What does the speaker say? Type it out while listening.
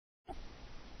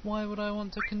Why would I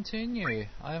want to continue?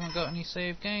 I haven't got any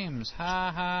saved games.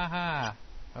 Ha ha ha.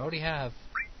 I already have.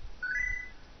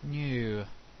 New.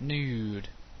 Nude.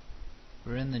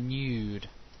 We're in the nude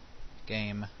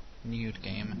game. Nude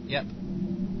game. Yep.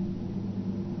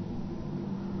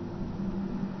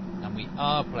 And we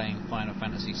are playing Final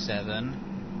Fantasy VII.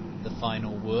 The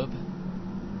final wub.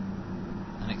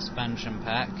 An expansion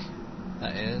pack,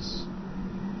 that is.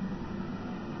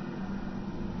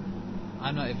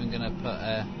 I'm not even going to put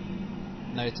a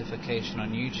notification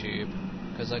on YouTube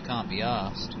because I can't be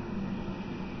asked.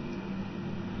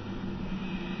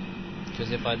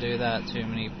 Because if I do that, too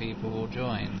many people will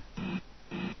join.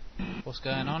 What's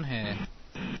going on here?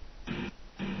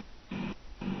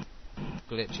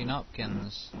 Glitchy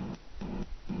napkins.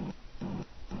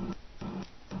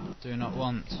 Do not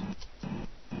want.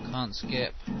 Can't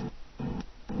skip.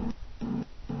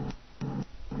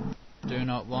 Do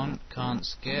not want. Can't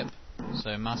skip.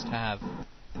 So must have.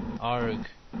 Arg.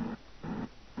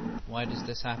 Why does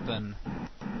this happen?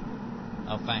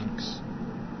 Oh, thanks.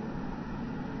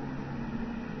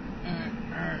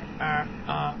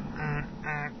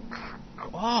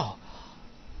 Oh!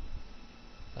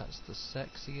 That's the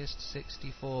sexiest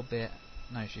 64-bit.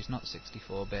 No, she's not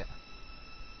 64-bit.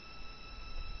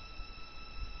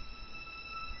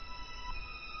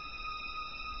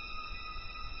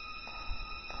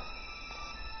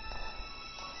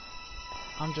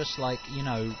 I'm just like, you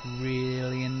know,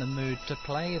 really in the mood to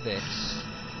play this.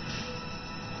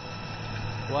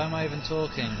 Why am I even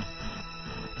talking?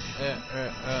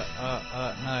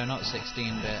 No, not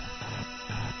 16-bit.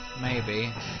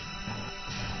 Maybe.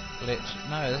 Glitch.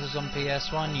 No, this is on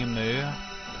PS1, you moo.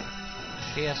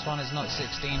 PS1 is not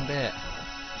 16-bit.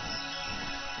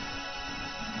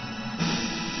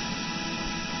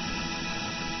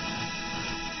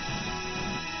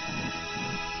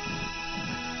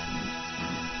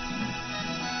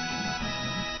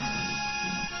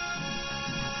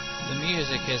 The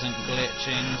music isn't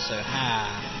glitching, so ha.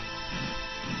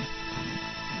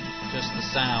 Just the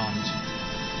sound.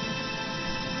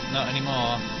 Not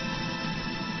anymore.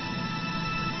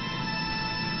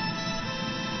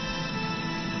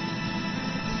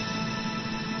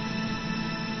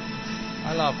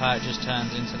 I love how it just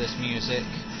turns into this music.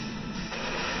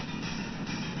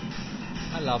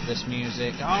 I love this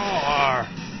music. Oh!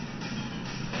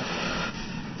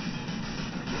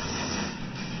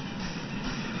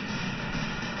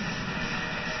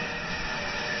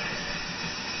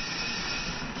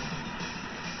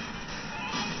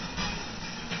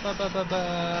 Ba ba ba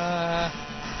ba.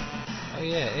 Oh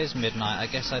yeah, it is midnight. I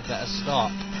guess I'd better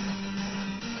stop.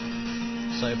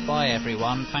 So bye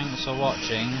everyone, thanks for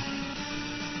watching.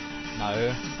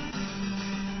 No.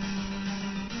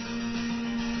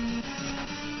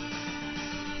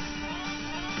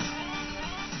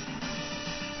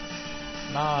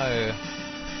 No.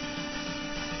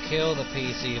 Kill the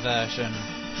PC version.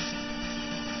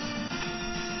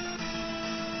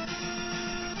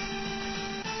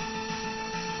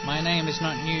 My name is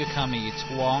not Newcomer, you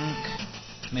twonk,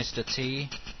 Mr. T.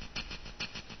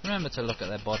 Remember to look at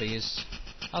their bodies,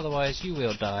 otherwise you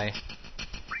will die.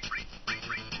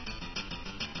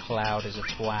 Cloud is a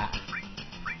twat.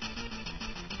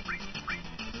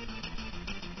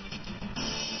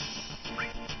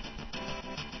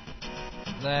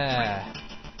 There.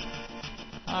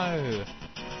 Oh.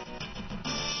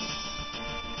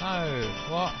 Oh,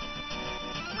 what?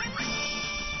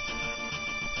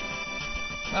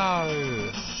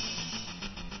 Oh.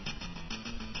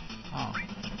 Oh.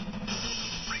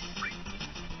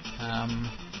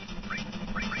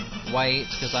 Wait,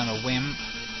 because I'm a wimp.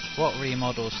 What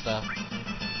remodel stuff?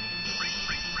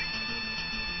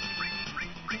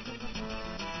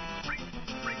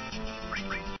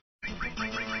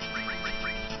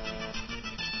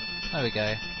 There we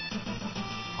go.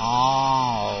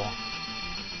 Oh.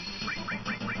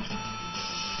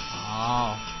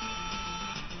 Oh.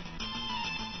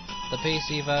 The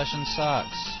PC version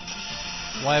sucks.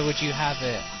 Why would you have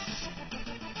it?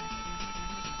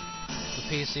 The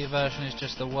PC version is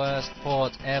just the worst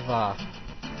port ever.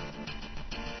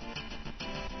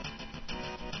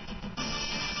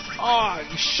 Oh,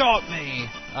 you shot me!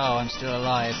 Oh, I'm still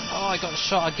alive. Oh, I got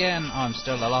shot again. Oh, I'm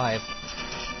still alive.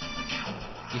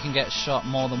 You can get shot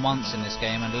more than once in this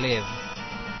game and live.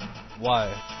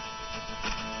 Whoa.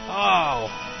 Oh!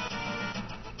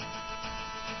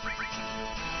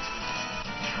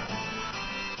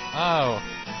 Oh.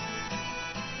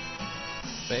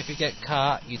 But if you get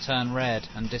cut, you turn red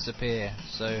and disappear.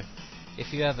 So,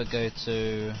 if you ever go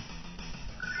to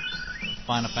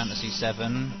Final Fantasy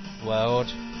VII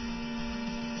World,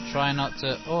 try not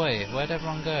to... Oi, where'd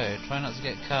everyone go? Try not to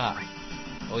get cut.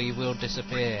 or you will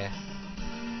disappear.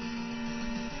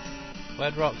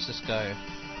 Where'd Roxas go?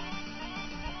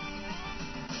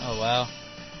 Oh well.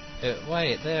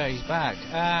 Wait, there, he's back.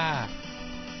 Ah!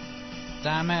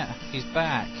 Damn it, he's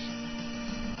back.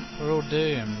 We're all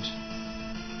doomed.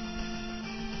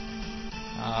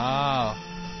 Oh.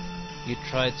 You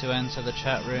tried to enter the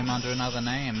chat room under another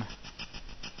name.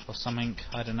 Or something,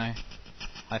 I don't know.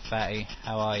 Hi Fatty,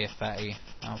 how are you Fatty?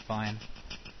 I'm fine.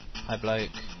 Hi Bloke.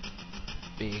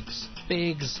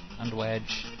 Biggs and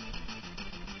Wedge.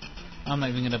 I'm not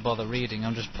even going to bother reading,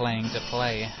 I'm just playing to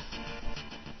play.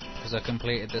 Because I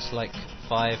completed this like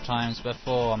 5 times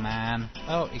before, man.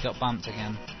 Oh, he got bumped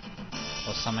again.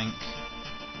 Or something.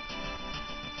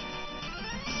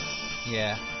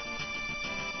 Yeah.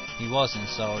 He was in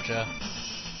Soldier,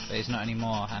 but he's not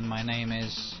anymore, and my name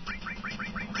is...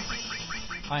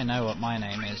 I know what my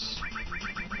name is.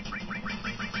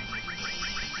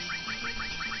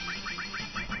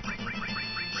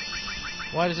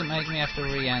 Why does it make me have to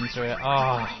re-enter it?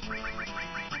 Oh.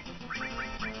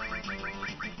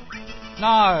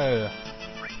 No!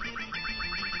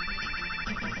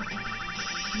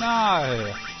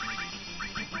 No!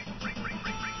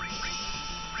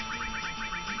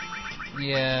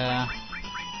 Yeah.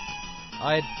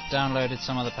 I downloaded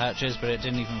some of the patches, but it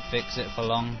didn't even fix it for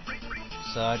long.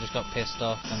 So I just got pissed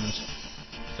off and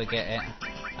forget it.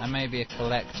 I may be a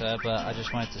collector, but I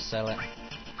just wanted to sell it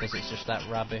because it's just that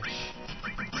rubbish.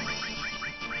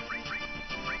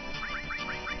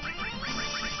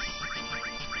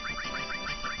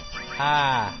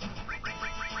 Ah!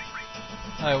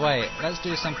 Oh wait, let's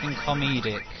do something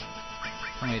comedic.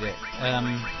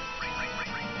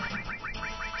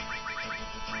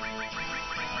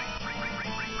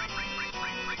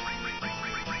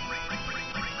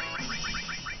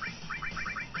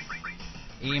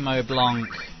 Emo Blanc.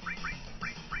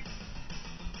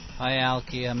 Hi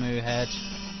Alkia Moohead.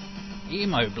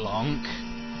 Emo Blanc?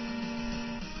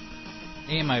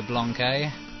 Emo Blanc, eh?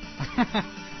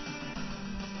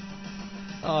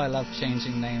 Oh, I love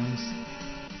changing names.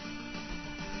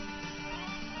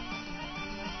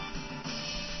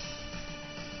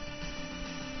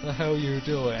 The hell you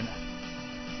doing?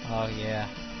 Oh yeah.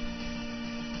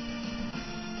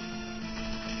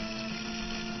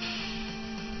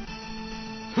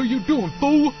 How you doing,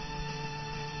 fool?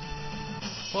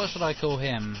 What should I call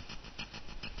him?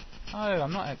 Oh,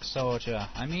 I'm not ex-soldier.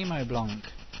 I'm Emo Blanc.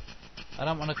 I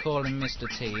don't want to call him Mr.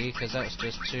 T, because that's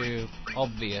just too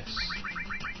obvious.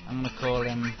 I'm going to call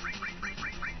him...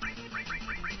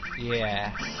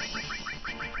 Yeah.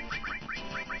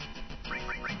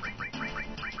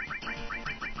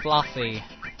 Fluffy.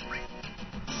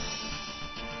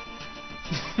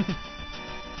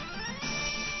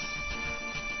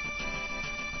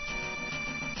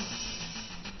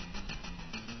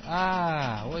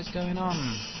 Ah, what is going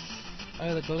on?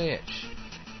 Oh, the glitch.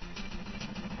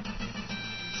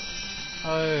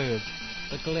 Oh,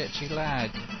 the glitchy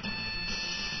lag.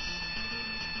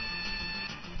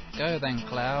 Go then,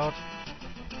 Cloud.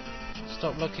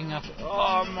 Stop looking up.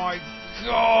 Oh my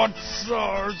god,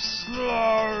 so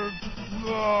slow.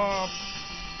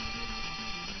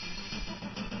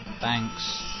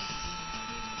 Thanks.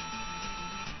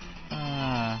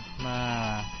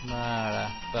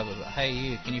 Hey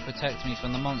you, can you protect me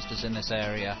from the monsters in this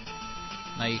area?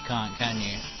 No you can't, can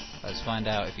you? Let's find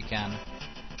out if you can.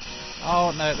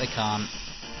 Oh no, they can't.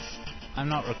 I'm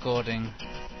not recording.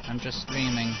 I'm just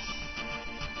streaming.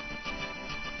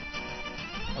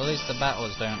 At least the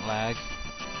battles don't lag.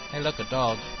 Hey look, a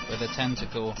dog with a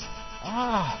tentacle.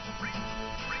 Ah!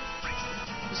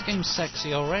 This game's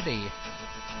sexy already.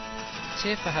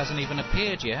 Tifa hasn't even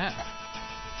appeared yet.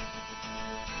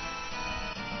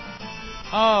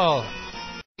 Oh!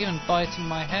 Even biting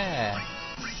my hair.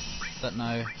 But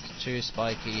no, it's too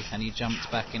spiky, and he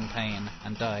jumped back in pain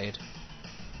and died.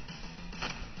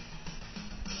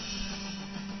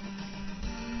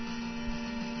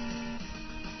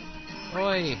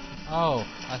 Oi! Oh,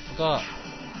 I forgot.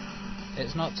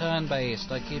 It's not turn-based.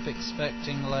 I keep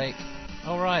expecting, like...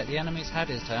 Oh right, the enemy's had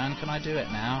his turn, can I do it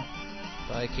now?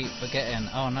 But I keep forgetting.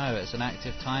 Oh no, it's an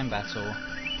active time battle.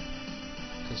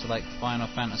 Because like Final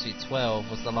Fantasy XII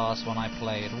was the last one I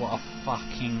played. What a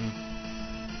fucking...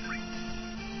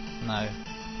 No.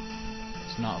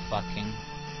 It's not a fucking...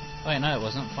 Wait, no it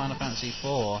wasn't. Final Fantasy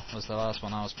IV was the last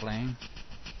one I was playing.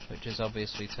 Which is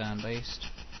obviously turn-based.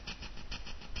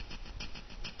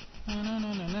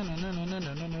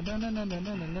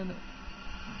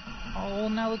 Oh,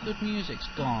 now the good music's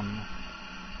gone.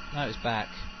 No, it's back.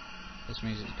 This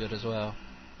music's good as well.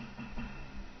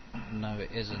 No,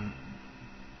 it isn't.